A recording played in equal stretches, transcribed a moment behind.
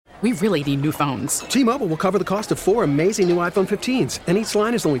We really need new phones. T-Mobile will cover the cost of 4 amazing new iPhone 15s, and each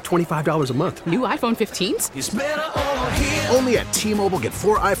line is only $25 a month. New iPhone 15s? It's better over here. Only at T-Mobile, get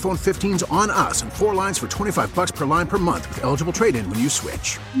 4 iPhone 15s on us and 4 lines for $25 per line per month with eligible trade-in when you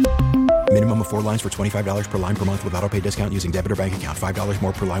switch. Minimum of 4 lines for $25 per line per month with autopay discount using debit or bank account. $5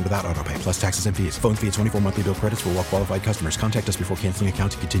 more per line without autopay, plus taxes and fees. Phone fee at 24 monthly bill credits for well-qualified customers. Contact us before canceling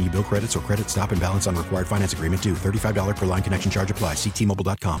account to continue bill credits or credit stop and balance on required finance agreement due. $35 per line connection charge applies. See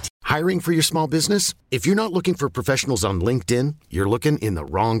T-Mobile.com. Hiring for your small business? If you're not looking for professionals on LinkedIn, you're looking in the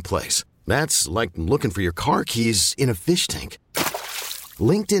wrong place. That's like looking for your car keys in a fish tank.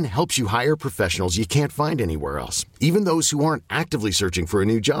 LinkedIn helps you hire professionals you can't find anywhere else, even those who aren't actively searching for a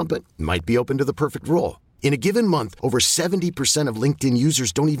new job but might be open to the perfect role. In a given month, over 70% of LinkedIn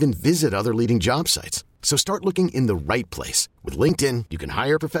users don't even visit other leading job sites. So start looking in the right place. With LinkedIn, you can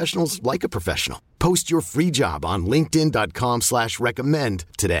hire professionals like a professional. Post your free job on linkedin.com/recommend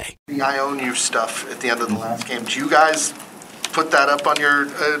today. The I Own You stuff at the end of the last game, do you guys put that up on your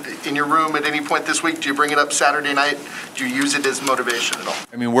in your room at any point this week? Do you bring it up Saturday night? Do you use it as motivation at all?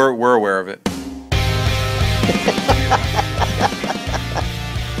 I mean, we're aware of it.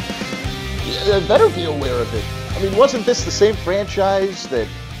 Yeah, they better be aware of it. I mean, wasn't this the same franchise that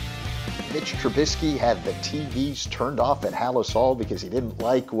Mitch Trubisky had the TVs turned off at Halas Hall because he didn't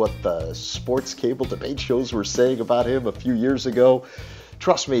like what the sports cable debate shows were saying about him a few years ago?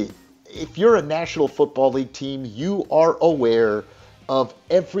 Trust me, if you're a National Football League team, you are aware of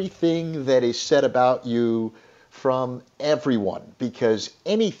everything that is said about you from everyone, because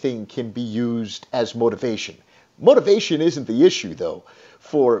anything can be used as motivation. Motivation isn't the issue, though,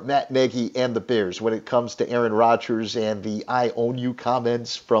 for Matt Nagy and the Bears when it comes to Aaron Rodgers and the I own you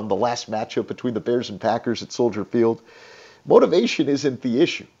comments from the last matchup between the Bears and Packers at Soldier Field. Motivation isn't the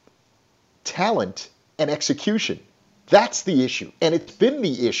issue. Talent and execution. That's the issue. And it's been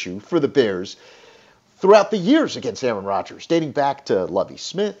the issue for the Bears throughout the years against Aaron Rodgers, dating back to Lovie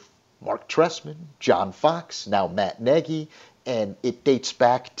Smith, Mark Trestman, John Fox, now Matt Nagy, and it dates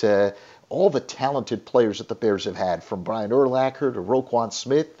back to all the talented players that the Bears have had, from Brian Urlacher to Roquan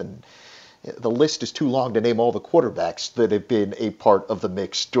Smith, and the list is too long to name all the quarterbacks that have been a part of the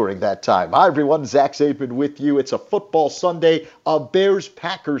mix during that time. Hi, everyone. Zach Zaidman with you. It's a football Sunday, a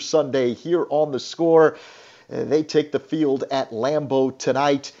Bears-Packers Sunday here on The Score. They take the field at Lambeau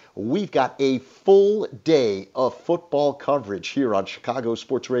tonight. We've got a full day of football coverage here on Chicago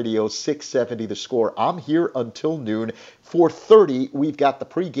Sports Radio 670 The Score. I'm here until noon. 4:30, we've got the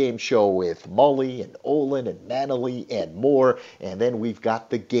pregame show with Mully and Olin and Manley and more. And then we've got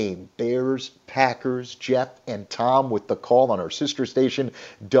the game, Bears, Packers, Jeff and Tom with the call on our sister station,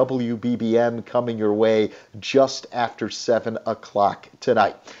 WBBM, coming your way just after 7 o'clock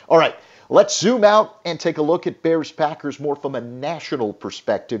tonight. All right. Let's zoom out and take a look at Bears-Packers more from a national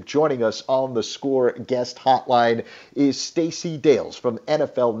perspective. Joining us on the Score Guest Hotline is Stacey Dales from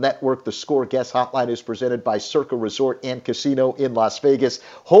NFL Network. The Score Guest Hotline is presented by Circa Resort and Casino in Las Vegas,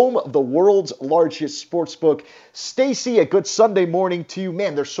 home of the world's largest sportsbook. Stacey, a good Sunday morning to you.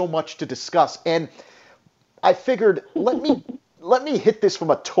 Man, there's so much to discuss. And I figured, let me hit this from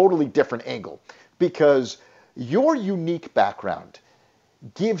a totally different angle, because your unique background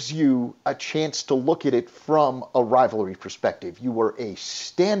gives you a chance to look at it from a rivalry perspective. You were a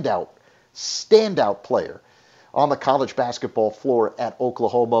standout player on the college basketball floor at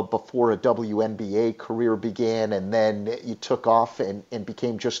Oklahoma before a WNBA career began, and then you took off and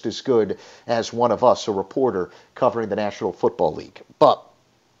became just as good as one of us, a reporter covering the National Football League. But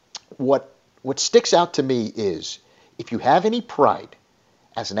what sticks out to me is, if you have any pride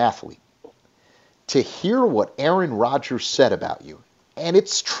as an athlete, to hear what Aaron Rodgers said about you. And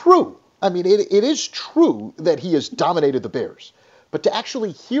it's true. I mean, it is true that he has dominated the Bears. But to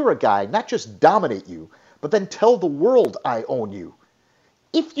actually hear a guy not just dominate you, but then tell the world, I own you.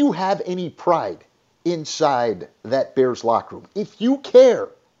 If you have any pride inside that Bears locker room, if you care,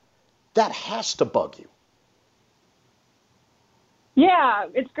 that has to bug you. Yeah,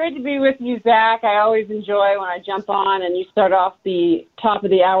 it's great to be with you, Zach. I always enjoy when I jump on and you start off the top of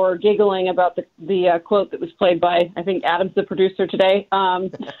the hour giggling about the quote that was played by, I think, Adam's the producer today.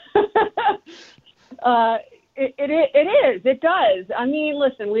 It does. I mean,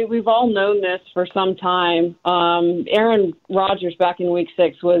 listen, we've all known this for some time. Aaron Rodgers back in week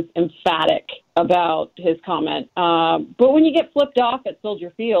 6 was emphatic about his comment. But when you get flipped off at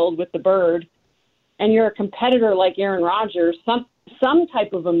Soldier Field with the bird and you're a competitor like Aaron Rodgers, some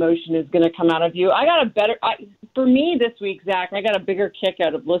type of emotion is going to come out of you. For me this week, Zach, I got a bigger kick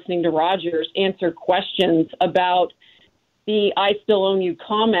out of listening to Rodgers answer questions about the I still own you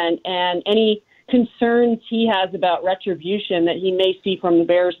comment and any concerns he has about retribution that he may see from the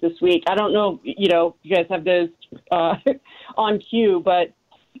Bears this week. I don't know, you guys have those on cue, but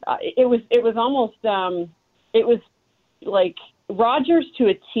it was almost it was like Rodgers to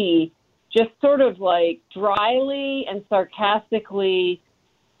a T, just sort of like dryly and sarcastically,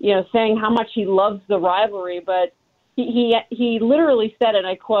 saying how much he loves the rivalry, but he literally said, and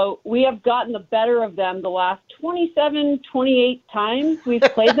I quote, "We have gotten the better of them the last 27, 28 times we've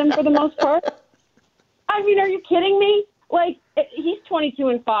played them for the most part." I mean, are you kidding me? Like, he's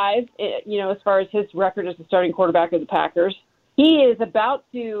 22-5, as far as his record as the starting quarterback of the Packers. He is about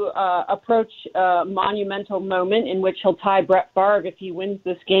to approach a monumental moment in which he'll tie Brett Favre if he wins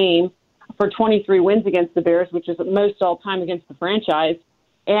this game for 23 wins against the Bears, which is most all-time against the franchise.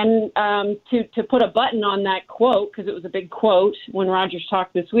 And to put a button on that quote, because it was a big quote when Rodgers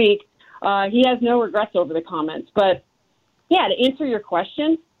talked this week, he has no regrets over the comments. But, yeah, to answer your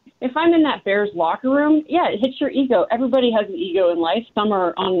question, if I'm in that Bears locker room, yeah, it hits your ego. Everybody has an ego in life. Some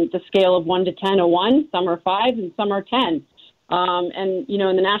are on the scale of 1 to 10, a 1. Some are 5, and some are 10. And,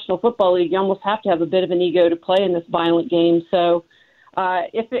 in the National Football League, you almost have to have a bit of an ego to play in this violent game. So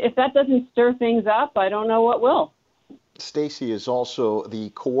if that doesn't stir things up, I don't know what will. Stacey is also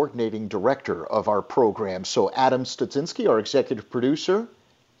the coordinating director of our program. So Adam Studzinski, our executive producer,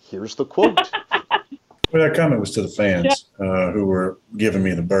 here's the quote. Well, that comment was to the fans who were giving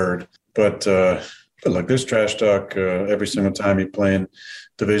me the bird. But look, there's trash talk every single time you're playing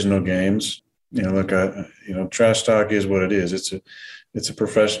divisional games. Trash talk is what it is. It's a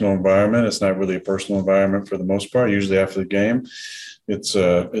professional environment. It's not really a personal environment for the most part. Usually after the game, it's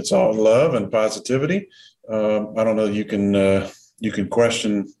all love and positivity. I don't know. You can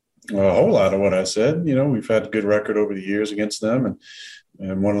question a whole lot of what I said. We've had a good record over the years against them and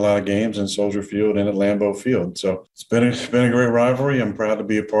won a lot of games in Soldier Field and at Lambeau Field. So it's been a great rivalry. I'm proud to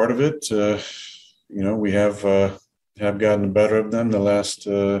be a part of it. We have gotten the better of them the last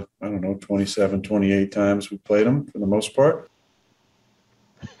 27, 28 times we played them for the most part.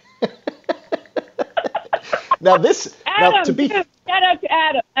 Shout out to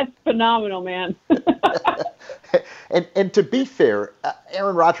Adam. That's phenomenal, man. And to be fair,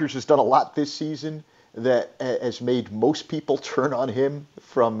 Aaron Rodgers has done a lot this season that has made most people turn on him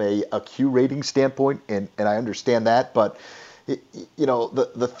from a Q rating standpoint, and I understand that. But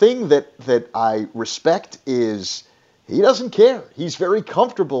the thing that I respect is he doesn't care. He's very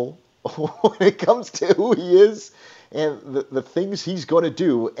comfortable when it comes to who he is and the things he's going to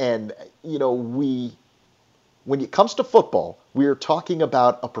do. And when it comes to football, we are talking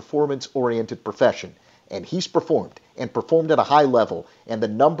about a performance-oriented profession. And he's performed at a high level. And the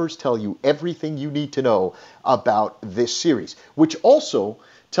numbers tell you everything you need to know about this series, which also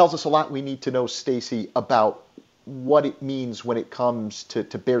tells us a lot we need to know, Stacey, about what it means when it comes to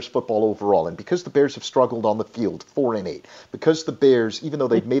Bears football overall. And because the Bears have struggled on the field 4-8, because the Bears, even though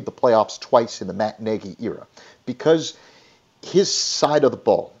they've made the playoffs twice in the Matt Nagy era, because his side of the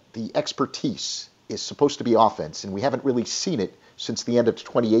ball, the expertise, is supposed to be offense, and we haven't really seen it since the end of the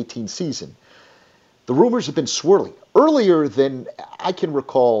 2018 season. The rumors have been swirling earlier than I can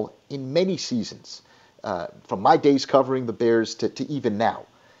recall in many seasons, from my days covering the Bears to even now.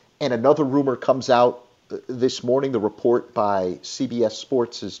 And another rumor comes out this morning. The report by CBS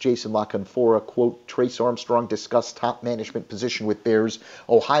Sports' Jason La Canfora, quote, Trace Armstrong discussed top management position with Bears.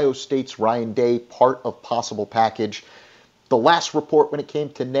 Ohio State's Ryan Day, part of possible package. The last report when it came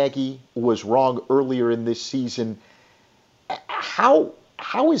to Nagy was wrong earlier in this season.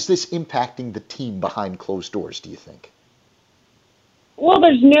 How is this impacting the team behind closed doors, do you think? Well,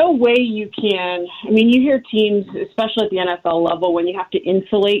 there's no way you can. I mean, you hear teams, especially at the NFL level, when you have to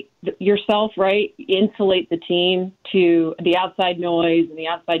insulate yourself, right? Insulate the team to the outside noise and the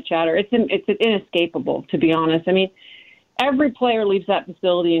outside chatter. It's inescapable, to be honest. I mean, every player leaves that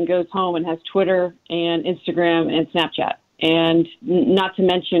facility and goes home and has Twitter and Instagram and Snapchat. And not to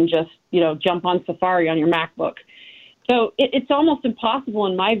mention just, jump on Safari on your MacBook. So it's almost impossible,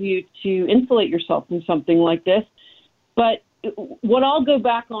 in my view, to insulate yourself from something like this. But what I'll go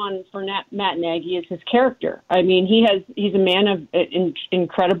back on for Matt Nagy is his character. I mean, he's a man of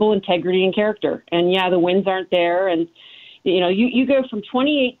incredible integrity and character. And, yeah, the wins aren't there. And, you go from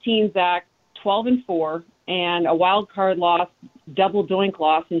 2018, Zach, 12-4, and a wild card loss, double doink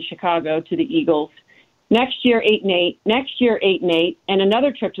loss in Chicago to the Eagles. Next year, 8-8. Next year, 8-8, and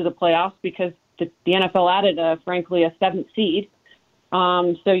another trip to the playoffs because the NFL added, frankly, a seventh seed.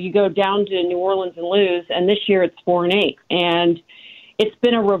 So you go down to New Orleans and lose, and this year it's 4-8. And it's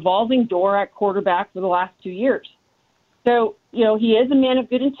been a revolving door at quarterback for the last 2 years. So, he is a man of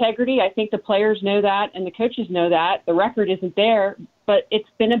good integrity. I think the players know that, and the coaches know that. The record isn't there, but it's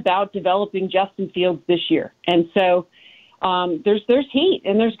been about developing Justin Fields this year. And so there's heat,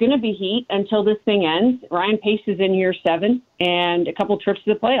 and there's going to be heat until this thing ends. Ryan Pace is in year 7 and a couple trips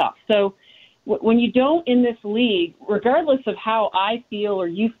to the playoffs. So when you don't in this league, regardless of how I feel or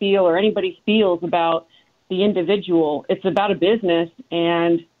you feel or anybody feels about the individual, it's about a business.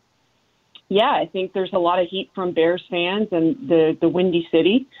 And yeah, I think there's a lot of heat from Bears fans and the Windy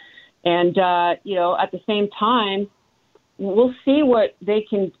City. And, at the same time, we'll see what they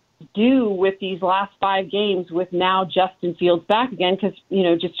can do with these last 5 games with now Justin Fields back again. Because,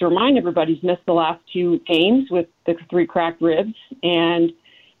 just to remind everybody, he's missed the last 2 games with the 3 cracked ribs. And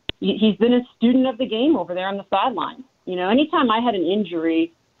he's been a student of the game over there on the sideline. Anytime I had an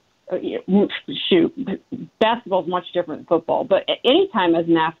injury, basketball is much different than football. But anytime as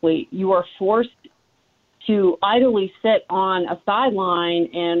an athlete, you are forced to idly sit on a sideline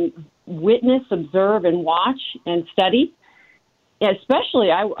and witness, observe, and watch and study.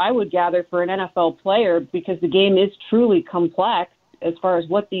 Especially, I would gather, for an NFL player, because the game is truly complex as far as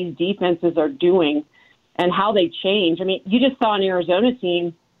what these defenses are doing and how they change. I mean, you just saw an Arizona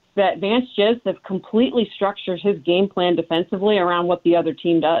team that Vance Joseph completely structures his game plan defensively around what the other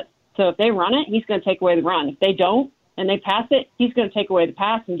team does. So if they run it, he's going to take away the run. If they don't and they pass it, he's going to take away the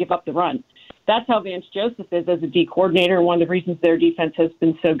pass and give up the run. That's how Vance Joseph is as a D coordinator, and one of the reasons their defense has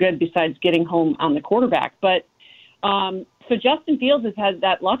been so good besides getting home on the quarterback. But so Justin Fields has had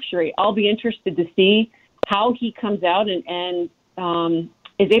that luxury. I'll be interested to see how he comes out and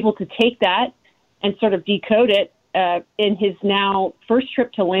is able to take that and sort of decode it in his now first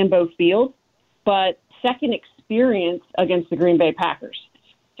trip to Lambeau Field, but second experience against the Green Bay Packers.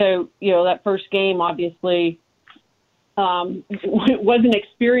 So, that first game obviously was an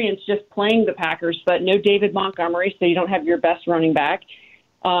experience just playing the Packers, but no David Montgomery, so you don't have your best running back.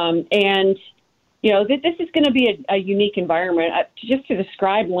 This is going to be a unique environment. Just to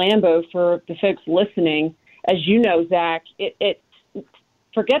describe Lambeau for the folks listening, as you know, Zach,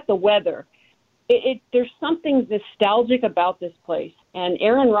 forget the weather. There's something nostalgic about this place. And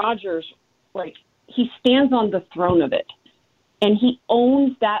Aaron Rodgers, he stands on the throne of it, and he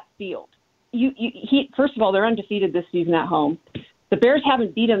owns that field. First of all, they're undefeated this season at home. The Bears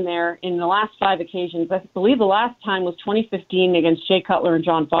haven't beat him there in the last 5 occasions. I believe the last time was 2015 against Jay Cutler and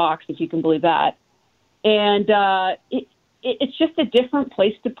John Fox, if you can believe that. And it's just a different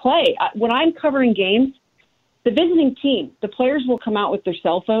place to play. When I'm covering games, the visiting team, the players will come out with their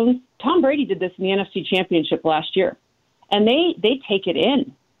cell phones. Tom Brady did this in the NFC Championship last year, and they take it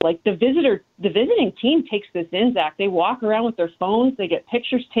in. Like the visiting team takes this in, Zach. They walk around with their phones. They get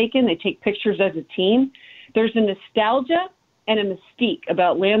pictures taken. They take pictures as a team. There's a nostalgia and a mystique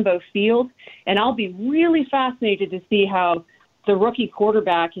about Lambeau Field, and I'll be really fascinated to see how the rookie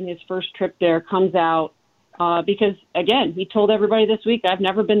quarterback in his first trip there comes out. Because, again, he told everybody this week, I've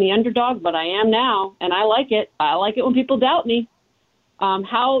never been the underdog, but I am now, and I like it. I like it when people doubt me.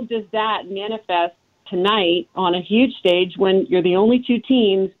 How does that manifest tonight on a huge stage when you're the only 2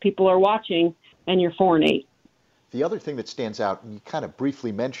 teams people are watching and you're 4-8? The other thing that stands out, and you kind of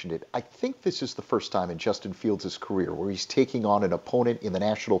briefly mentioned it, I think this is the first time in Justin Fields' career where he's taking on an opponent in the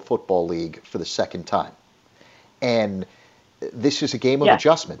National Football League for the second time. And this is a game of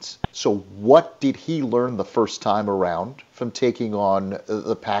adjustments. So what did he learn the first time around from taking on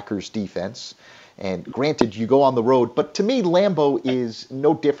the Packers defense? And granted, you go on the road, but to me, Lambeau is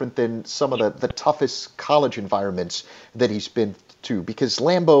no different than some of the toughest college environments that he's been to, because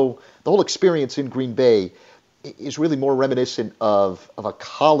Lambeau, the whole experience in Green Bay, is really more reminiscent of a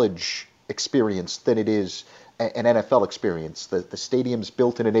college experience than it is an NFL experience. The stadium's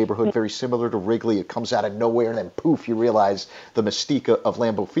built in a neighborhood very similar to Wrigley. It comes out of nowhere, and then poof, you realize the mystique of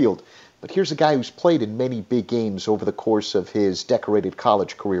Lambeau Field. But here's a guy who's played in many big games over the course of his decorated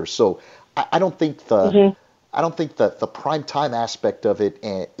college career. So I don't think the primetime aspect of it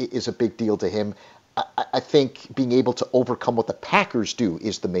is a big deal to him. I think being able to overcome what the Packers do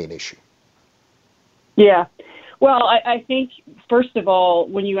is the main issue. Yeah. Well, I think, first of all,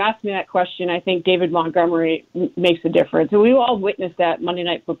 when you ask me that question, I think David Montgomery makes a difference. And we all witnessed that Monday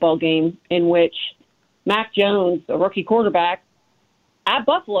Night Football game in which Mac Jones, a rookie quarterback, at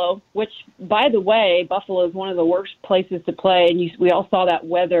Buffalo, which, by the way, Buffalo is one of the worst places to play. And we all saw that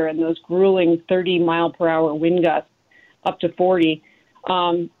weather and those grueling 30-mile-per-hour wind gusts up to 40.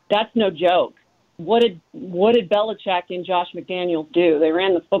 That's no joke. What did Belichick and Josh McDaniels do? They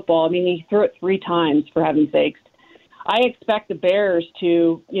ran the football. I mean, he threw it 3 times, for heaven's sakes. I expect the Bears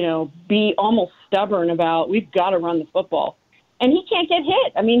to, be almost stubborn about, we've got to run the football. And he can't get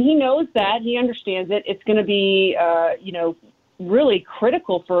hit. I mean, he knows that. He understands it. It's going to be, really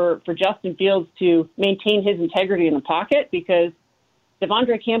critical for Justin Fields to maintain his integrity in the pocket, because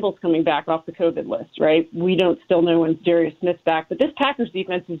Devondre Campbell's coming back off the COVID list, right? We don't still know when Darius Smith's back, but this Packers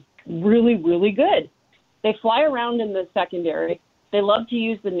defense is really, really good. They fly around in the secondary. They love to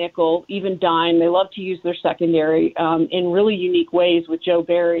use the nickel, even dime. They love to use their secondary in really unique ways with Joe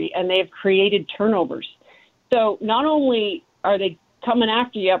Barry, and they have created turnovers. So not only are they coming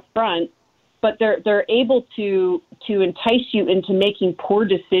after you up front, but they're able to entice you into making poor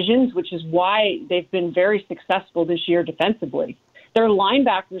decisions, which is why they've been very successful this year defensively. Their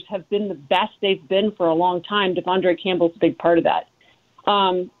linebackers have been the best they've been for a long time. Devondre Campbell's a big part of that.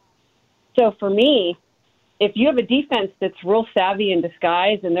 So for me, if you have a defense that's real savvy in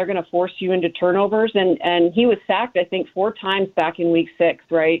disguise and they're going to force you into turnovers, and he was sacked, I think, 4 times back in week 6,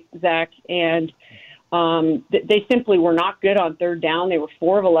 right, Zach? And they simply were not good on third down. They were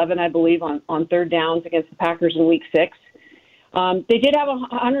 4 of 11, I believe, on third downs against the Packers in week 6. They did have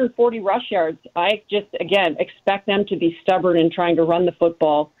 140 rush yards. I just, again, expect them to be stubborn in trying to run the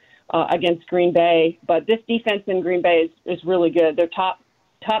football against Green Bay. But this defense in Green Bay is really good. They're top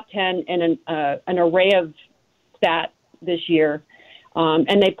 10 in an array of stats this year,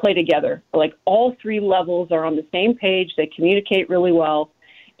 and they play together. Like, all 3 levels are on the same page. They communicate really well.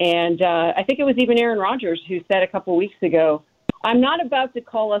 And I think it was even Aaron Rodgers who said a couple weeks ago, I'm not about to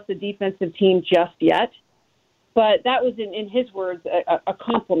call us a defensive team just yet. But that was, in his words, a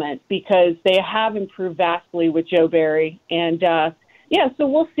compliment, because they have improved vastly with Joe Barry. And, so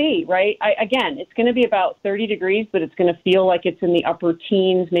we'll see, right? Again, it's going to be about 30 degrees, but it's going to feel like it's in the upper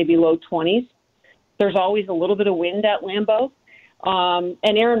teens, maybe low 20s. There's always a little bit of wind at Lambeau.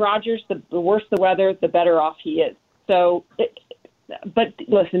 And Aaron Rodgers, the worse the weather, the better off he is. So, but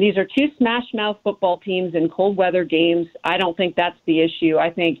listen, these are 2 smash-mouth football teams in cold weather games. I don't think that's the issue. I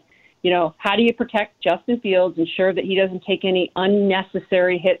think, how do you protect Justin Fields, ensure that he doesn't take any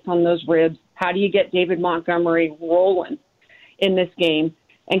unnecessary hits on those ribs? How do you get David Montgomery rolling in this game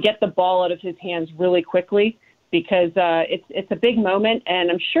and get the ball out of his hands really quickly? Because it's a big moment, and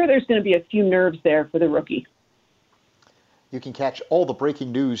I'm sure there's going to be a few nerves there for the rookie. You can catch all the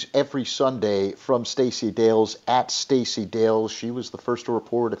breaking news every Sunday from Stacey Dales at Stacey Dales. She was the first to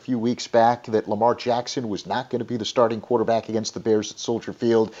report a few weeks back that Lamar Jackson was not going to be the starting quarterback against the Bears at Soldier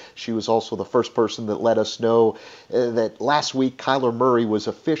Field. She was also the first person that let us know that last week Kyler Murray was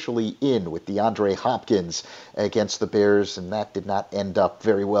officially in with DeAndre Hopkins against the Bears, and that did not end up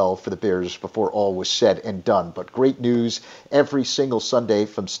very well for the Bears before all was said and done. But great news every single Sunday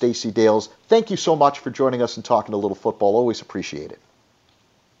from Stacey Dales. Thank you so much for joining us and talking a little football. Always appreciate it.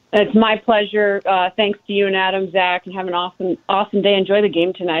 It's my pleasure. Thanks to you and Adam, Zach, and have an awesome day. Enjoy the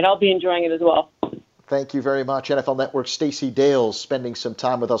game tonight. I'll be enjoying it as well. Thank you very much. NFL Network Stacey Dales spending some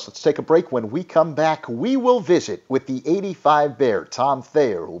time with us. Let's take a break. When we come back, we will visit with the 85 Bear, Tom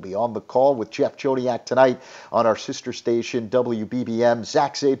Thayer, who will be on the call with Jeff Joniak tonight on our sister station, WBBM.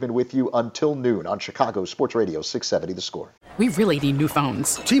 Zach Zaidman with you until noon on Chicago Sports Radio 670 The Score. We really need new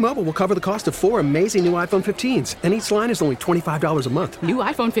phones. T-Mobile will cover the cost of 4 amazing new iPhone 15s, and each line is only $25 a month. New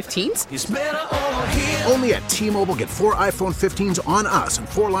iPhone 15s? It's better over here. Only at T-Mobile, get 4 iPhone 15s on us and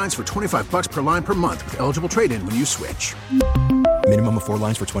 4 lines for $25 per line per month with eligible trade-in when you switch. Minimum of 4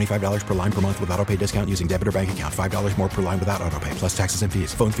 lines for $25 per line per month with autopay discount using debit or bank account. $5 more per line without autopay, plus taxes and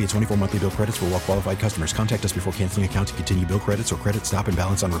fees. Phone fee at 24 monthly bill credits for well-qualified customers. Contact us before canceling account to continue bill credits or credit stop and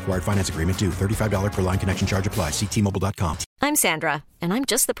balance on required finance agreement due. $35 per line connection charge applies. See T-Mobile.com. I'm Sandra, and I'm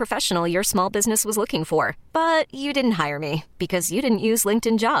just the professional your small business was looking for. But you didn't hire me because you didn't use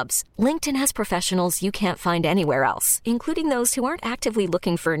LinkedIn Jobs. LinkedIn has professionals you can't find anywhere else, including those who aren't actively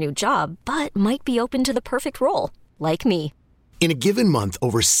looking for a new job, but might be open to the perfect role, like me. In a given month,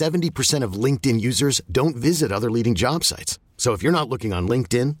 over 70% of LinkedIn users don't visit other leading job sites. So if you're not looking on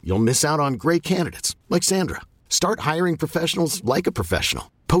LinkedIn, you'll miss out on great candidates like Sandra. Start hiring professionals like a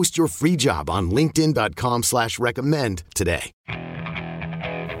professional. Post your free job on linkedin.com/recommend today.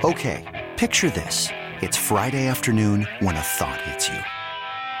 Okay, picture this. It's Friday afternoon when a thought hits you.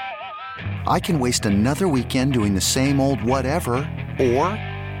 I can waste another weekend doing the same old whatever, or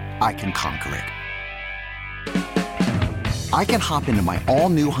I can conquer it. I can hop into my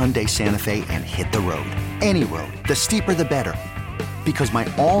all-new Hyundai Santa Fe and hit the road. Any road. The steeper, the better. Because my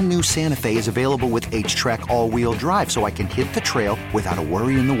all-new Santa Fe is available with H-Track all-wheel drive, so I can hit the trail without a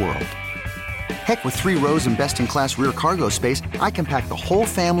worry in the world. Heck, with 3 rows and best-in-class rear cargo space, I can pack the whole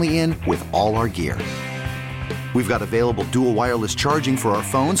family in with all our gear. We've got available dual wireless charging for our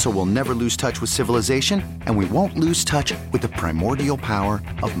phones, so we'll never lose touch with civilization, and we won't lose touch with the primordial power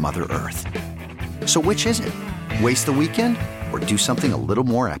of Mother Earth. So which is it? Waste the weekend or do something a little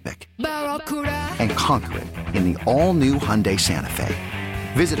more epic? And conquer it in the all-new Hyundai Santa Fe.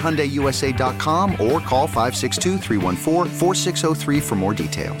 Visit HyundaiUSA.com or call 562-314-4603 for more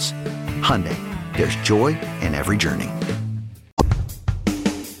details. Hyundai, there's joy in every journey.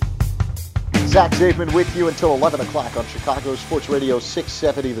 Zach Zaidman with you until 11 o'clock on Chicago Sports Radio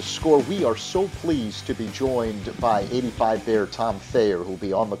 670 The Score. We are so pleased to be joined by 85 Bear Tom Thayer, who will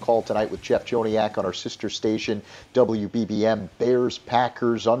be on the call tonight with Jeff Joniak on our sister station, WBBM. Bears,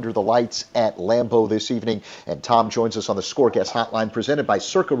 Packers, under the lights at Lambeau this evening. And Tom joins us on the Score Guest Hotline, presented by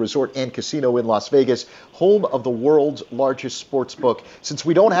Circa Resort and Casino in Las Vegas, home of the world's largest sports book. Since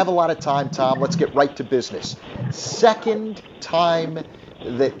we don't have a lot of time, Tom, let's get right to business. Second time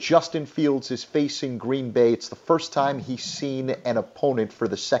that Justin Fields is facing Green Bay. It's the first time he's seen an opponent for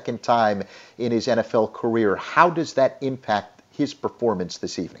the second time in his NFL career. How does that impact his performance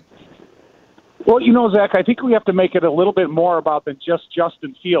this evening? Well, Zach, I think we have to make it a little bit more about than just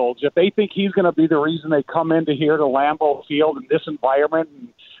Justin Fields. If they think he's going to be the reason they come into here to Lambeau Field in this environment, and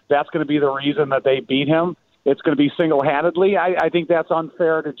that's going to be the reason that they beat him, it's going to be single-handedly, I think that's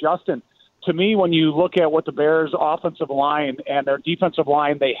unfair to Justin. To me, when you look at what the Bears' offensive line and their defensive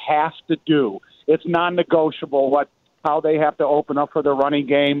line, they have to do, it's non-negotiable how they have to open up for the running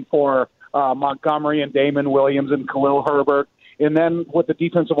game for Montgomery and Damon Williams and Khalil Herbert, and then what the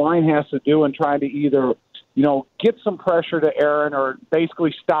defensive line has to do in trying to either, get some pressure to Aaron or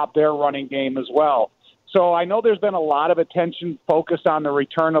basically stop their running game as well. So I know there's been a lot of attention focused on the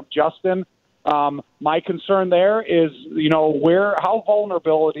return of Justin. My concern there is, how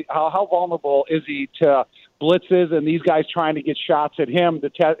vulnerable is he to blitzes and these guys trying to get shots at him to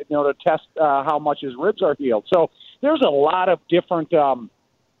test how much his ribs are healed. So there's a lot of different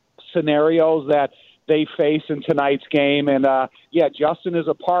scenarios that they face in tonight's game, and Justin is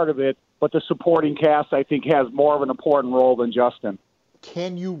a part of it, but the supporting cast I think has more of an important role than Justin.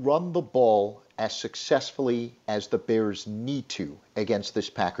 Can you run the ball as successfully as the Bears need to against this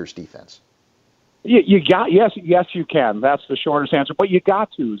Packers defense? Yes, you can. That's the shortest answer. But you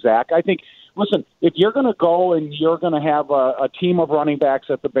got to, Zach. I think, listen, if you're going to go and you're going to have a team of running backs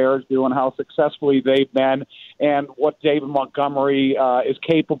that the Bears do and how successfully they've been and what David Montgomery is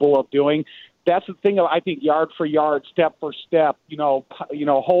capable of doing, that's the thing, I think, yard for yard, step for step,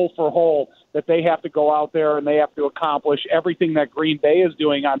 hole for hole, that they have to go out there and they have to accomplish everything that Green Bay is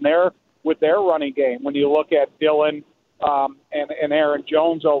doing with their running game when you look at Dillon and Aaron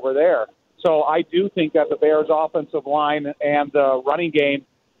Jones over there. So I do think that the Bears' offensive line and the running game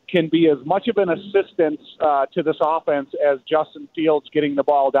can be as much of an assistance to this offense as Justin Fields getting the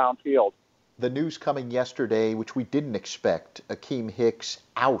ball downfield. The news coming yesterday, which we didn't expect, Akeem Hicks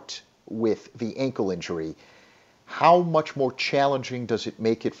out with the ankle injury. How much more challenging does it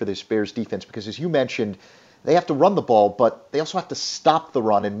make it for this Bears defense? Because as you mentioned, they have to run the ball, but they also have to stop the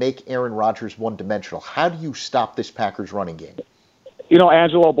run and make Aaron Rodgers one-dimensional. How do you stop this Packers running game?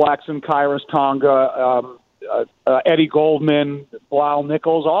 Angelo Blackson, Kyrus Tonga, Eddie Goldman, Blau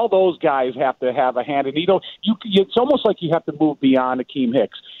Nichols, all those guys have to have a hand. And, it's almost like you have to move beyond Akeem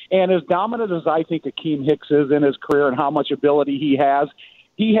Hicks. And as dominant as I think Akeem Hicks is in his career and how much ability he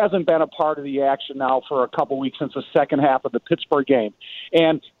hasn't been a part of the action now for a couple weeks since the second half of the Pittsburgh game.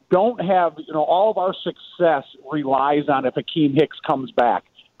 And don't have, all of our success relies on if Akeem Hicks comes back,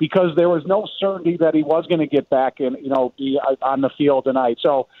 because there was no certainty that he was going to get back and, be on the field tonight.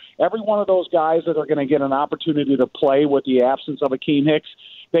 So every one of those guys that are going to get an opportunity to play with the absence of Akeem Hicks,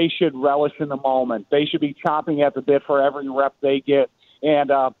 they should relish in the moment. They should be chomping at the bit for every rep they get.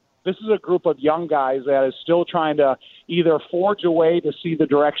 And this is a group of young guys that is still trying to either forge a way to see the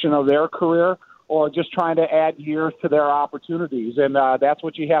direction of their career or just trying to add years to their opportunities. And that's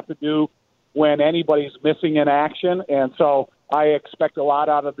what you have to do when anybody's missing in action. And so I expect a lot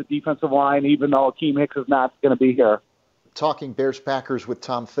out of the defensive line, even though Akeem Hicks is not going to be here. Talking Bears-Packers with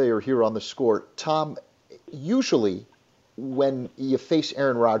Tom Thayer here on The Score. Tom, usually when you face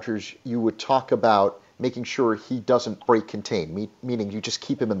Aaron Rodgers, you would talk about making sure he doesn't break contain, meaning you just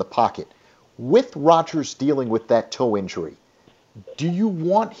keep him in the pocket. With Rodgers dealing with that toe injury, do you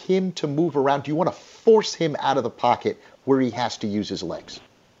want him to move around? Do you want to force him out of the pocket where he has to use his legs?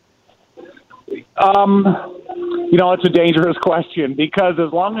 It's a dangerous question, because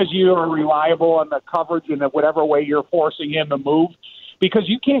as long as you are reliable on the coverage and whatever way you're forcing him to move, because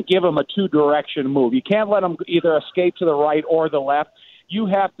you can't give him a two-direction move. You can't let him either escape to the right or the left. You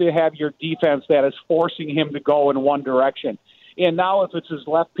have to have your defense that is forcing him to go in one direction. And now if it's his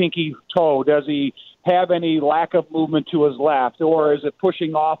left pinky toe, does he have any lack of movement to his left, or is it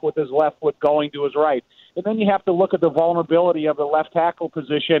pushing off with his left foot going to his right? And then you have to look at the vulnerability of the left tackle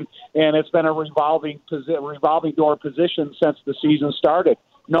position, and it's been a revolving door position since the season started.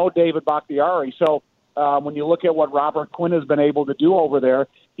 No David Bakhtiari. So when you look at what Robert Quinn has been able to do over there,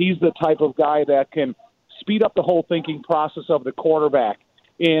 he's the type of guy that can speed up the whole thinking process of the quarterback.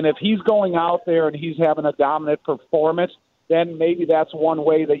 And if he's going out there and he's having a dominant performance, then maybe that's one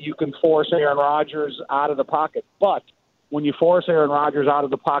way that you can force Aaron Rodgers out of the pocket. But when you force Aaron Rodgers out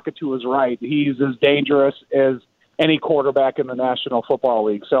of the pocket to his right, he's as dangerous as any quarterback in the National Football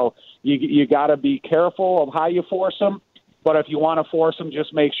League. So you got to be careful of how you force him. But if you want to force him,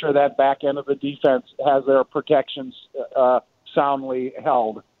 just make sure that back end of the defense has their protections soundly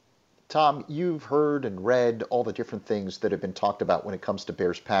held. Tom, you've heard and read all the different things that have been talked about when it comes to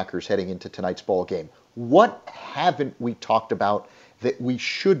Bears-Packers heading into tonight's ball game. What haven't we talked about that we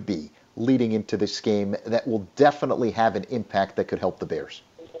should be leading into this game that will definitely have an impact that could help the Bears?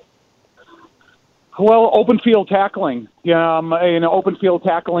 Well, open field tackling. Open field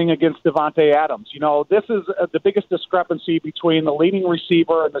tackling against Davante Adams. This is the biggest discrepancy between the leading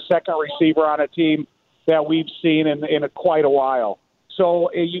receiver and the second receiver on a team that we've seen in quite a while.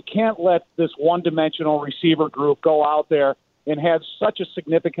 So you can't let this one-dimensional receiver group go out there and have such a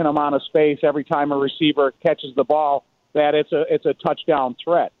significant amount of space every time a receiver catches the ball that it's a touchdown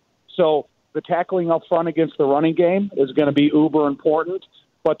threat. So the tackling up front against the running game is going to be uber important,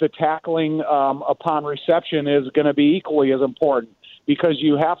 but the tackling upon reception is going to be equally as important because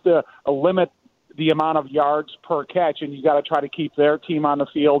you have to limit the amount of yards per catch, and you got to try to keep their team on the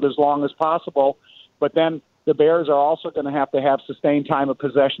field as long as possible. But then the Bears are also going to have sustained time of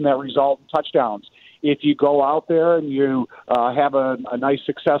possession that result in touchdowns. If you go out there and you have a nice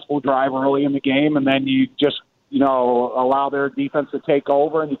successful drive early in the game and then you just allow their defense to take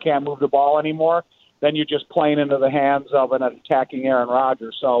over and you can't move the ball anymore, then you're just playing into the hands of an attacking Aaron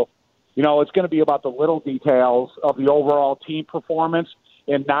Rodgers. So, it's going to be about the little details of the overall team performance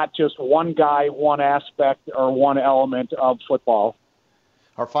and not just one guy, one aspect, or one element of football.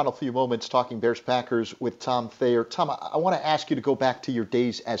 Our final few moments talking Bears-Packers with Tom Thayer. Tom, I want to ask you to go back to your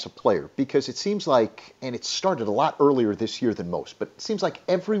days as a player because it seems like, and it started a lot earlier this year than most, but it seems like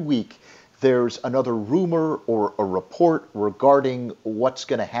every week there's another rumor or a report regarding what's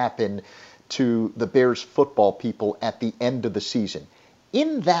going to happen to the Bears football people at the end of the season.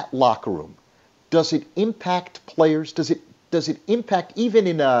 In that locker room, does it impact players? Does it impact, even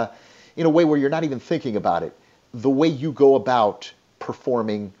in a way where you're not even thinking about it, the way you go about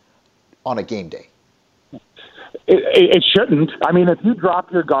performing on a game day? It shouldn't. I mean, if you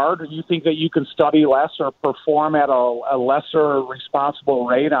drop your guard or you think that you can study less or perform at a lesser responsible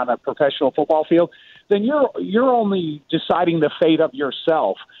rate on a professional football field, then you're only deciding the fate of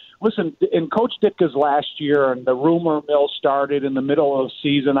yourself. Listen, in Coach Ditka's last year, and the rumor mill started in the middle of the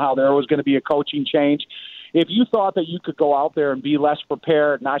season, how there was going to be a coaching change. If you thought that you could go out there and be less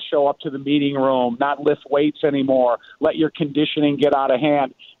prepared, not show up to the meeting room, not lift weights anymore, let your conditioning get out of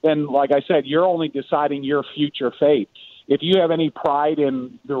hand, then, like I said, you're only deciding your future fate. If you have any pride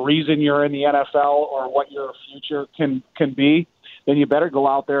in the reason you're in the NFL or what your future can be, then you better go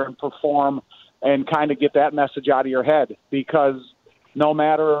out there and perform and kind of get that message out of your head. Because no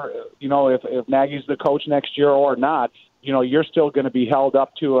matter, if Nagy's the coach next year or not, you're still going to be held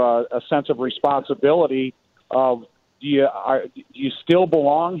up to a sense of responsibility of, do you still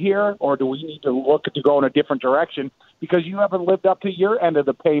belong here, or do we need to look to go in a different direction because you haven't lived up to your end of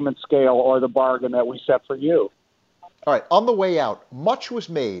the payment scale or the bargain that we set for you? All right, on the way out, much was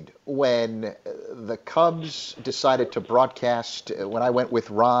made when the Cubs decided to broadcast, when I went with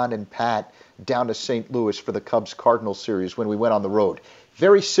Ron and Pat down to St. Louis for the Cubs-Cardinals series when we went on the road.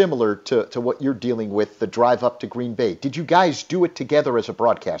 Very similar to what you're dealing with, the drive up to Green Bay. Did you guys do it together as a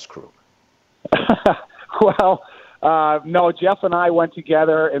broadcast crew? Well, no, Jeff and I went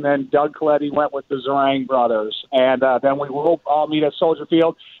together, and then Doug Coletti went with the Zerang brothers. And then we will all meet at Soldier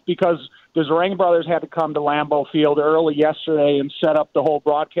Field because the Zerang brothers had to come to Lambeau Field early yesterday and set up the whole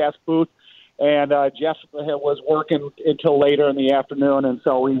broadcast booth. And Jeff was working until later in the afternoon, and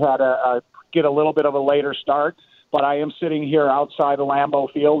so we had to get a little bit of a later start. But I am sitting here outside of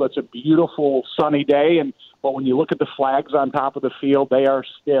Lambeau Field. It's a beautiful sunny day, but when you look at the flags on top of the field, they are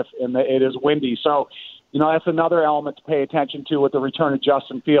stiff, and it is windy. So, that's another element to pay attention to with the return of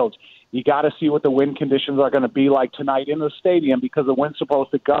Justin Fields. You got to see what the wind conditions are going to be like tonight in the stadium because the wind's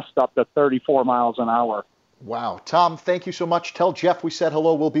supposed to gust up to 34 miles an hour. Wow. Tom, thank you so much. Tell Jeff we said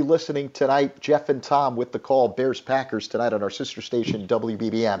hello. We'll be listening tonight. Jeff and Tom with the call, Bears-Packers, tonight on our sister station,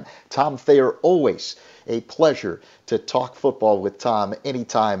 WBBM. Tom Thayer, always a pleasure to talk football with Tom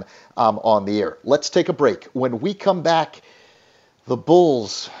anytime I'm on the air. Let's take a break. When we come back, the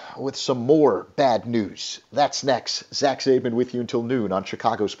Bulls with some more bad news. That's next. Zach Zaidman with you until noon on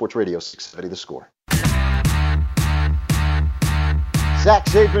Chicago Sports Radio 670 The Score. Zach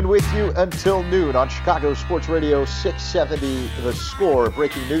Zaidman with you until noon on Chicago Sports Radio 670 The Score.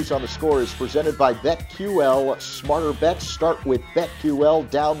 Breaking news on The Score is presented by BetQL. Smarter bets start with BetQL.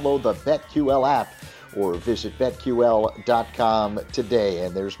 Download the BetQL app or visit BetQL.com today.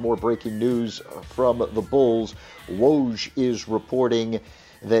 And there's more breaking news from the Bulls. Woj is reporting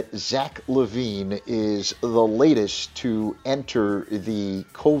that Zach LaVine is the latest to enter the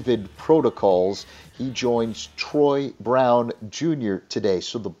COVID protocols. He joins Troy Brown Jr. today.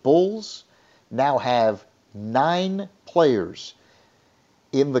 So the Bulls now have 9 players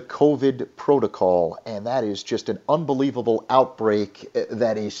in the COVID protocol, and that is just an unbelievable outbreak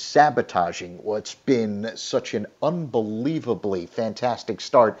that is sabotaging what's been such an unbelievably fantastic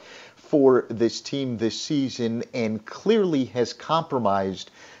start for this team this season, and clearly has compromised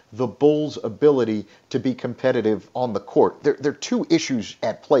the Bulls' ability to be competitive on the court. There are 2 issues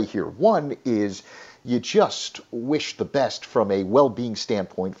at play here. One is you just wish the best from a well-being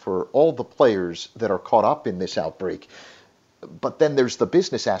standpoint for all the players that are caught up in this outbreak. But then there's the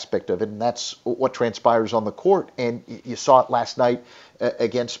business aspect of it, and that's what transpires on the court. And you saw it last night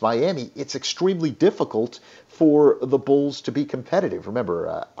against Miami. It's extremely difficult for the Bulls to be competitive.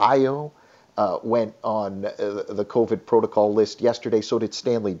 Remember, Ayo went on the COVID protocol list yesterday. So did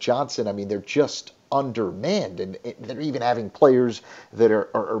Stanley Johnson. I mean, they're just undermanned, and they're even having players that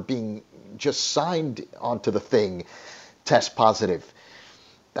are being just signed onto the thing test positive.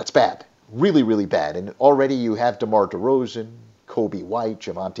 That's bad. Really, really bad. And already you have DeMar DeRozan, Kobe White,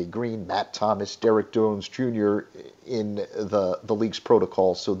 Javonte Green, Matt Thomas, Derek Jones Jr. in the league's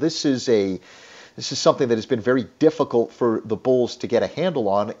protocol. So this is something that has been very difficult for the Bulls to get a handle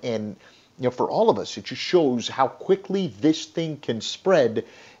on. And for all of us, it just shows how quickly this thing can spread,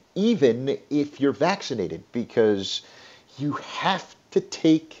 even if you're vaccinated, because you have to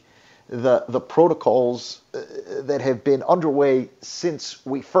take the protocols that have been underway since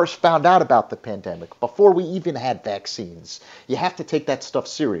we first found out about the pandemic, before we even had vaccines. You have to take that stuff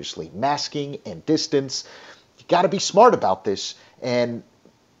seriously. Masking and distance. You got to be smart about this, and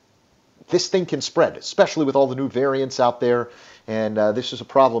this thing can spread, especially with all the new variants out there. And this is a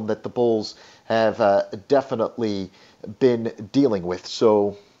problem that the Bulls have definitely been dealing with.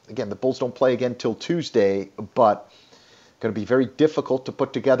 So, again, the Bulls don't play again till Tuesday, but going to be very difficult to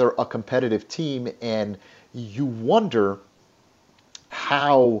put together a competitive team, and you wonder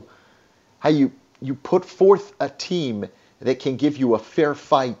how you put forth a team that can give you a fair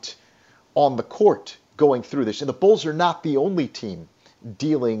fight on the court going through this. And the Bulls are not the only team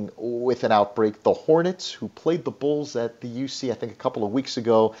dealing with an outbreak. The Hornets, who played the Bulls at the UC, I think a couple of weeks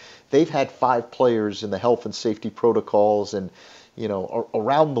ago, they've had 5 players in the health and safety protocols, and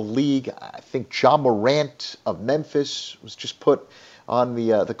around the league, I think Ja Morant of Memphis was just put on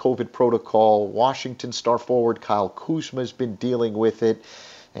the COVID protocol. Washington star forward Kyle Kuzma has been dealing with it.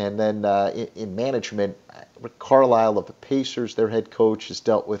 And then in management, Rick Carlisle of the Pacers, their head coach, has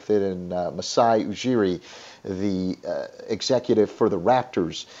dealt with it. And Masai Ujiri, the executive for the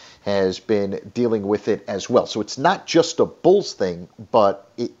Raptors, has been dealing with it as well. So it's not just a Bulls thing,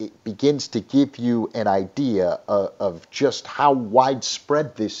 but it begins to give you an idea of just how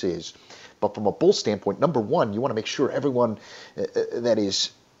widespread this is. But from a Bulls standpoint, number one, you want to make sure everyone that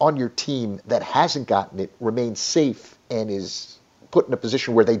is on your team that hasn't gotten it remains safe and is put in a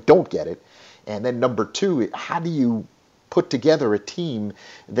position where they don't get it. And then number two, how do you put together a team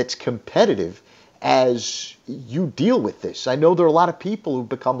that's competitive as you deal with this? I know there are a lot of people who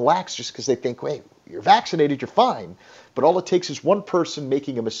become lax just because they think, wait, you're vaccinated, you're fine. But all it takes is one person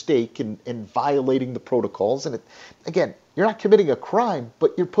making a mistake and violating the protocols. And again, you're not committing a crime,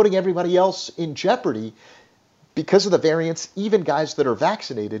 but you're putting everybody else in jeopardy because of the variants, even guys that are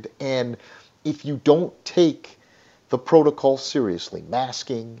vaccinated. And if you don't take the protocol seriously,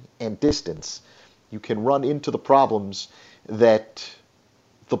 masking and distance, you can run into the problems that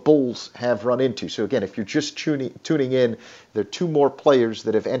the Bulls have run into. So again, if you're just tuning in, there are 2 more players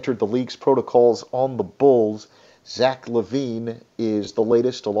that have entered the league's protocols on the Bulls. Zach LaVine is the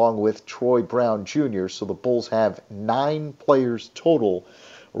latest, along with Troy Brown Jr. So the Bulls have 9 players total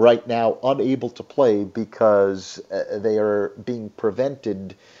right now unable to play because they are being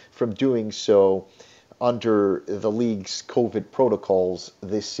prevented from doing so under the league's COVID protocols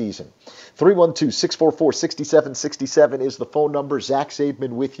this season. 312-644-6767 is the phone number. Zach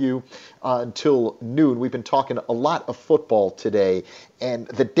Zaidman with you until noon. We've been talking a lot of football today, and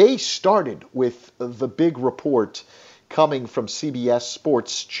the day started with the big report coming from CBS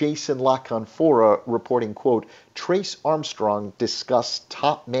Sports. Jason La Canfora reporting, quote, Trace Armstrong discussed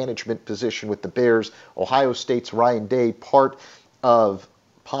top management position with the Bears. Ohio State's Ryan Day, part of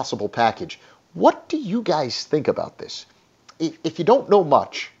possible package. What do you guys think about this? if you don't know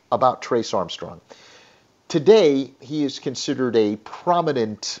much about Trace Armstrong, today he is considered a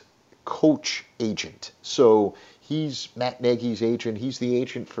prominent coach agent. So he's Matt Nagy's agent. He's the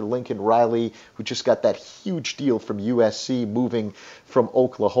agent for Lincoln Riley, who just got that huge deal from USC, moving from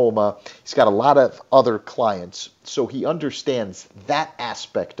Oklahoma. He's got a lot of other clients, so he understands that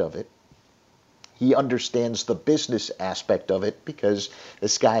aspect of it. He understands the business aspect of it because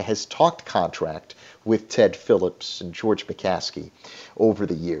this guy has talked contract with Ted Phillips and George McCaskey over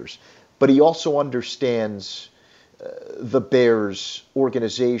the years. But he also understands the Bears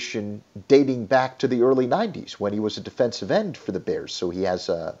organization dating back to the early 90s when he was a defensive end for the Bears. So he has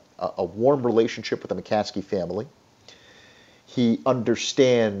a warm relationship with the McCaskey family. He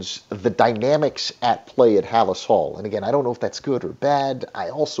understands the dynamics at play at Halas Hall. And again, I don't know if that's good or bad. I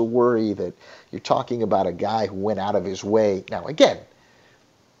also worry that you're talking about a guy who went out of his way. Now, again,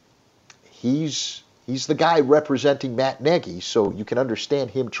 he's the guy representing Matt Nagy, so you can understand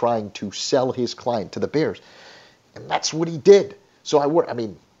him trying to sell his client to the Bears. And that's what he did. So I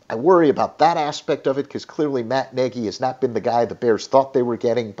worry about that aspect of it because clearly Matt Nagy has not been the guy the Bears thought they were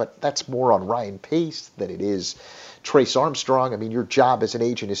getting, but that's more on Ryan Pace than it is Trace Armstrong. I mean, your job as an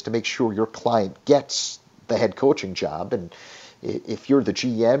agent is to make sure your client gets the head coaching job. And if you're the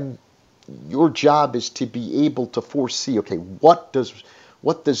GM, your job is to be able to foresee, okay, what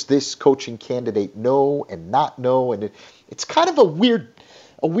does this coaching candidate know and not know? And it's kind of a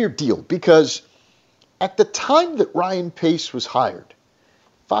weird deal because at the time that Ryan Pace was hired,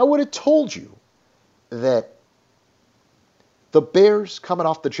 if I would have told you that the Bears coming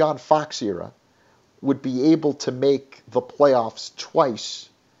off the John Fox era would be able to make the playoffs twice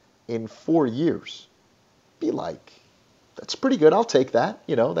in 4 years, be like, that's pretty good. I'll take that.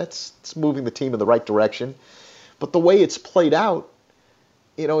 You know, that's moving the team in the right direction. But the way it's played out,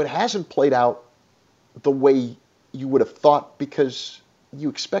 you know, it hasn't played out the way you would have thought because you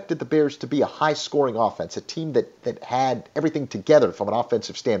expected the Bears to be a high-scoring offense, a team that had everything together from an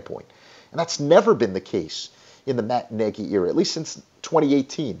offensive standpoint. And that's never been the case in the Matt Nagy era, at least since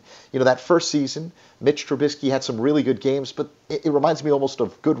 2018. You know, that first season, Mitch Trubisky had some really good games, but it reminds me almost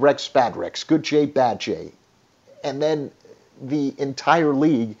of good Rex, bad Rex, good Jay, bad Jay. And then the entire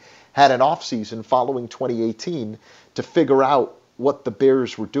league had an offseason following 2018 to figure out what the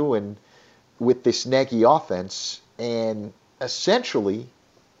Bears were doing with this Nagy offense. And essentially,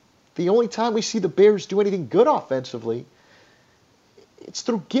 the only time we see the Bears do anything good offensively, it's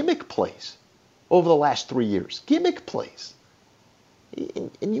through gimmick plays over the last 3 years. Gimmick plays.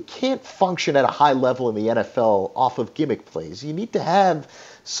 And you can't function at a high level in the NFL off of gimmick plays. You need to have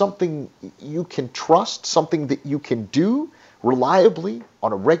something you can trust, something that you can do reliably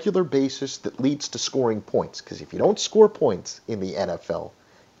on a regular basis that leads to scoring points. Because if you don't score points in the NFL,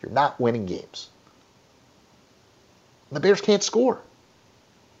 you're not winning games. The Bears can't score.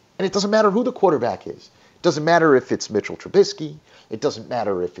 And it doesn't matter who the quarterback is. It doesn't matter if it's Mitchell Trubisky. It doesn't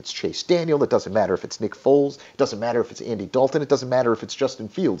matter if it's Chase Daniel. It doesn't matter if it's Nick Foles. It doesn't matter if it's Andy Dalton. It doesn't matter if it's Justin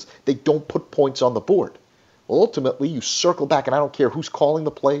Fields. They don't put points on the board. Well, ultimately, you circle back, and I don't care who's calling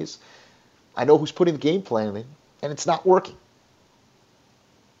the plays. I know who's putting the game plan in, and it's not working.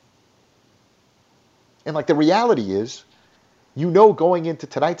 And like the reality is, you know going into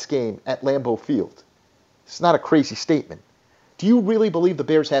tonight's game at Lambeau Field, it's not a crazy statement. Do you really believe the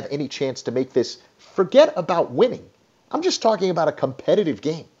Bears have any chance to make this? Forget about winning. I'm just talking about a competitive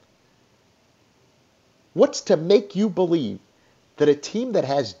game. What's to make you believe that a team that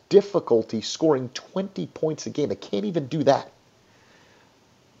has difficulty scoring 20 points a game, they can't even do that?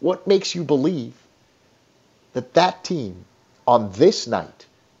 What makes you believe that that team on this night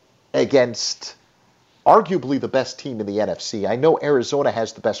against arguably the best team in the NFC, I know Arizona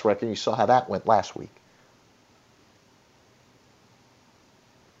has the best record, you saw how that went last week,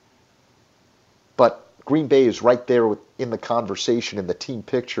 but Green Bay is right there in the conversation in the team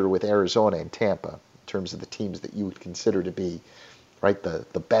picture with Arizona and Tampa in terms of the teams that you would consider to be right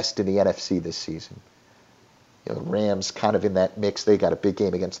the best in the NFC this season. You know, Rams kind of in that mix. They got a big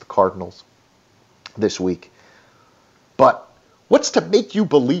game against the Cardinals this week. But what's to make you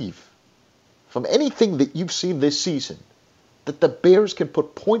believe from anything that you've seen this season that the Bears can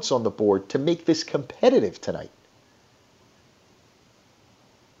put points on the board to make this competitive tonight?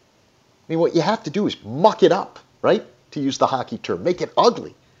 I mean, what you have to do is muck it up, right? To use the hockey term, make it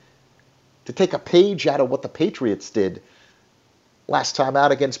ugly. To take a page out of what the Patriots did last time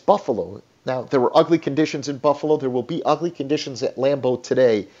out against Buffalo. Now, there were ugly conditions in Buffalo. There will be ugly conditions at Lambeau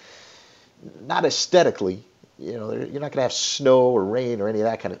today. Not aesthetically. You know, you're not going to have snow or rain or any of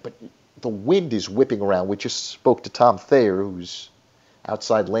that kind of, but the wind is whipping around. We just spoke to Tom Thayer, who's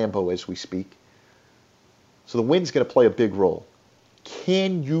outside Lambeau as we speak. So the wind's going to play a big role.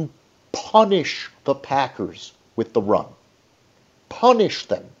 Can you punish the Packers with the run? Punish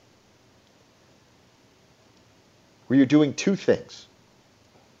them. Where you're doing two things.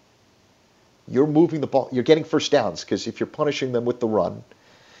 You're moving the ball. You're getting first downs, because if you're punishing them with the run,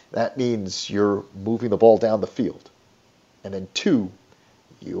 that means you're moving the ball down the field. And then two,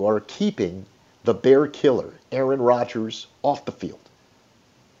 you are keeping the Bear killer, Aaron Rodgers, off the field.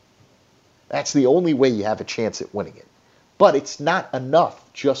 That's the only way you have a chance at winning it. But it's not enough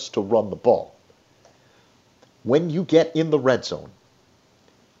just to run the ball. When you get in the red zone,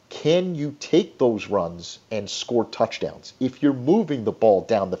 can you take those runs and score touchdowns? If you're moving the ball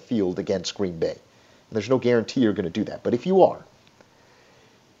down the field against Green Bay, and there's no guarantee you're going to do that, but if you are,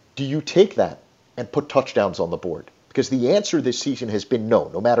 do you take that and put touchdowns on the board? Because the answer this season has been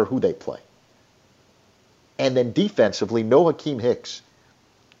no matter who they play. And then defensively, no Hakeem Hicks.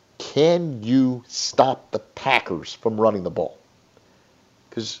 Can you stop the Packers from running the ball?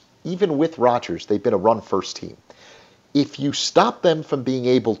 Because even with Rodgers, they've been a run-first team. If you stop them from being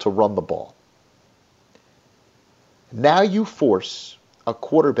able to run the ball, now you force a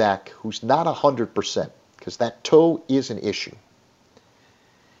quarterback who's not 100%, because that toe is an issue.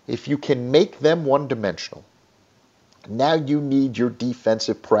 If you can make them one-dimensional, now you need your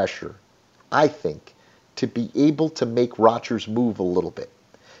defensive pressure, I think, to be able to make Rodgers move a little bit.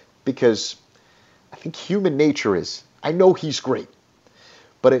 Because I think human nature is, I know he's great,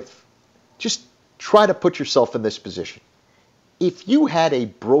 but just try to put yourself in this position. If you had a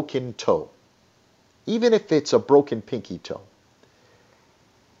broken toe, even if it's a broken pinky toe,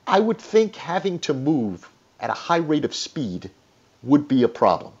 I would think having to move at a high rate of speed would be a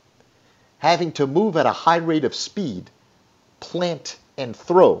problem. Having to move at a high rate of speed, plant and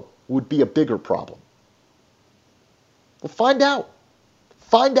throw, would be a bigger problem. Well, find out.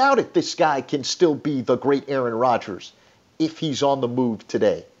 Find out if this guy can still be the great Aaron Rodgers if he's on the move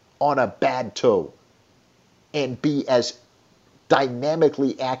today, on a bad toe, and be as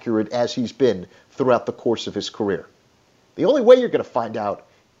dynamically accurate as he's been throughout the course of his career. The only way you're going to find out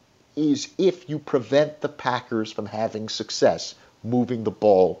is if you prevent the Packers from having success moving the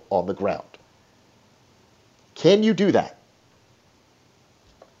ball on the ground. Can you do that?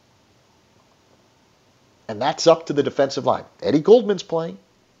 And that's up to the defensive line. Eddie Goldman's playing.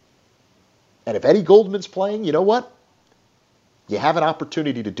 And if Eddie Goldman's playing, you know what? You have an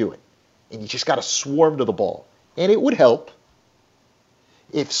opportunity to do it. And you just got to swarm to the ball. And it would help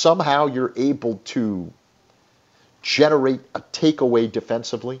if somehow you're able to generate a takeaway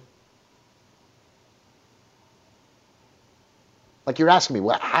defensively. Like you're asking me,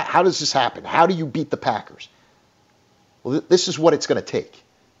 well, how does this happen? How do you beat the Packers? Well, this is what it's going to take.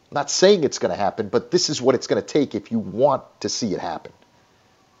 I'm not saying it's going to happen, but this is what it's going to take if you want to see it happen.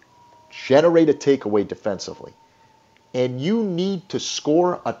 Generate a takeaway defensively. And you need to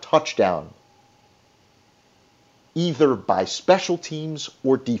score a touchdown either by special teams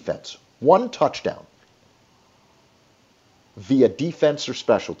or defense. One touchdown via defense or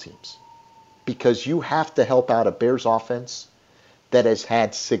special teams. Because you have to help out a Bears offense that has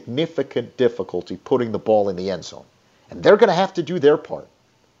had significant difficulty putting the ball in the end zone. And they're going to have to do their part.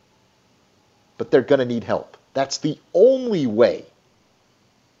 But they're going to need help. That's the only way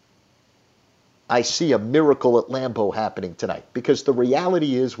I see a miracle at Lambeau happening tonight. Because the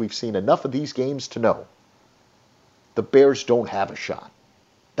reality is we've seen enough of these games to know the Bears don't have a shot.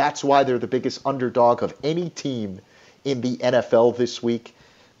 That's why they're the biggest underdog of any team in the NFL this week.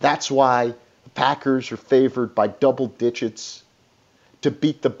 That's why the Packers are favored by double digits to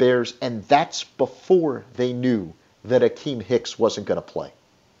beat the Bears. And that's before they knew that Hakeem Hicks wasn't going to play.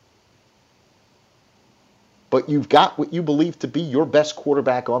 But you've got what you believe to be your best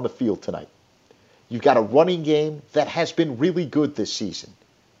quarterback on the field tonight. You've got a running game that has been really good this season.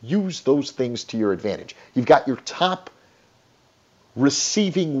 Use those things to your advantage. You've got your top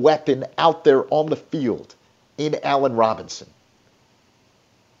receiving weapon out there on the field in Allen Robinson.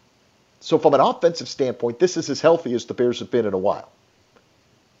 So from an offensive standpoint, this is as healthy as the Bears have been in a while.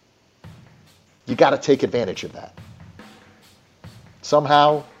 You got to take advantage of that.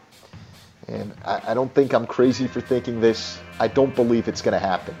 Somehow, and I don't think I'm crazy for thinking this, I don't believe it's going to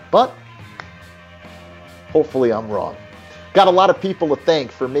happen. But hopefully I'm wrong. Got a lot of people to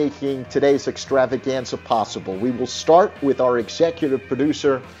thank for making today's extravaganza possible. We will start with our executive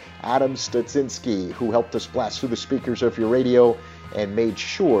producer, Adam Studzinski, who helped us blast through the speakers of your radio and made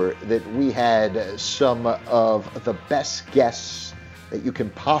sure that we had some of the best guests that you can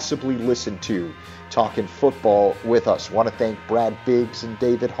possibly listen to talking football with us. Want to thank Brad Biggs and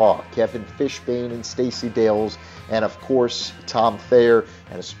David Hawk, Kevin Fishbane and Stacey Dales, and of course Tom Thayer,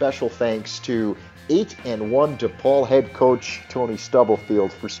 and a special thanks to 8-1 DePaul head coach Tony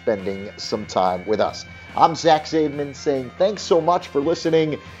Stubblefield for spending some time with us. I'm Zach Zaidman saying thanks so much for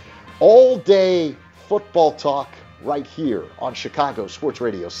listening. All day football talk right here on Chicago Sports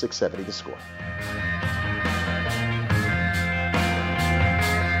Radio 670 The Score.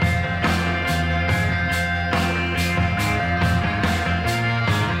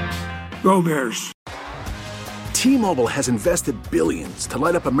 Go Bears. T-Mobile has invested billions to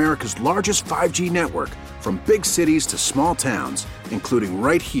light up America's largest 5G network, from big cities to small towns, including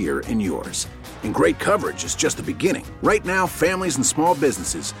right here in yours. And great coverage is just the beginning. Right now, families and small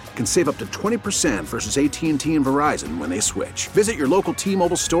businesses can save up to 20% versus AT&T and Verizon when they switch. Visit your local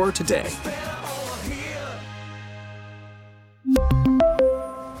T-Mobile store today.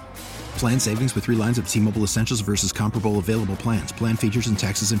 Plan savings with 3 lines of T-Mobile Essentials versus comparable available plans. Plan features and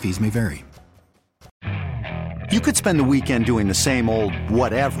taxes and fees may vary. You could spend the weekend doing the same old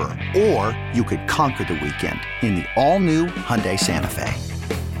whatever, or you could conquer the weekend in the all-new Hyundai Santa Fe.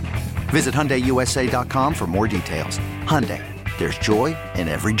 Visit HyundaiUSA.com for more details. Hyundai, there's joy in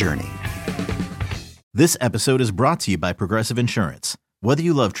every journey. This episode is brought to you by Progressive Insurance. Whether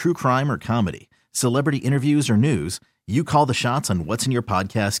you love true crime or comedy, celebrity interviews or news, you call the shots on what's in your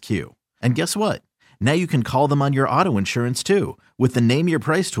podcast queue. And guess what? Now you can call them on your auto insurance too, with the Name Your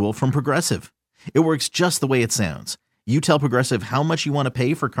Price tool from Progressive. It works just the way it sounds. You tell Progressive how much you want to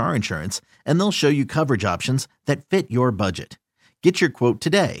pay for car insurance, and they'll show you coverage options that fit your budget. Get your quote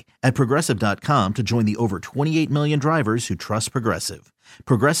today at Progressive.com to join the over 28 million drivers who trust Progressive.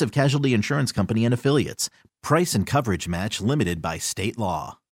 Progressive Casualty Insurance Company and Affiliates. Price and coverage match limited by state law.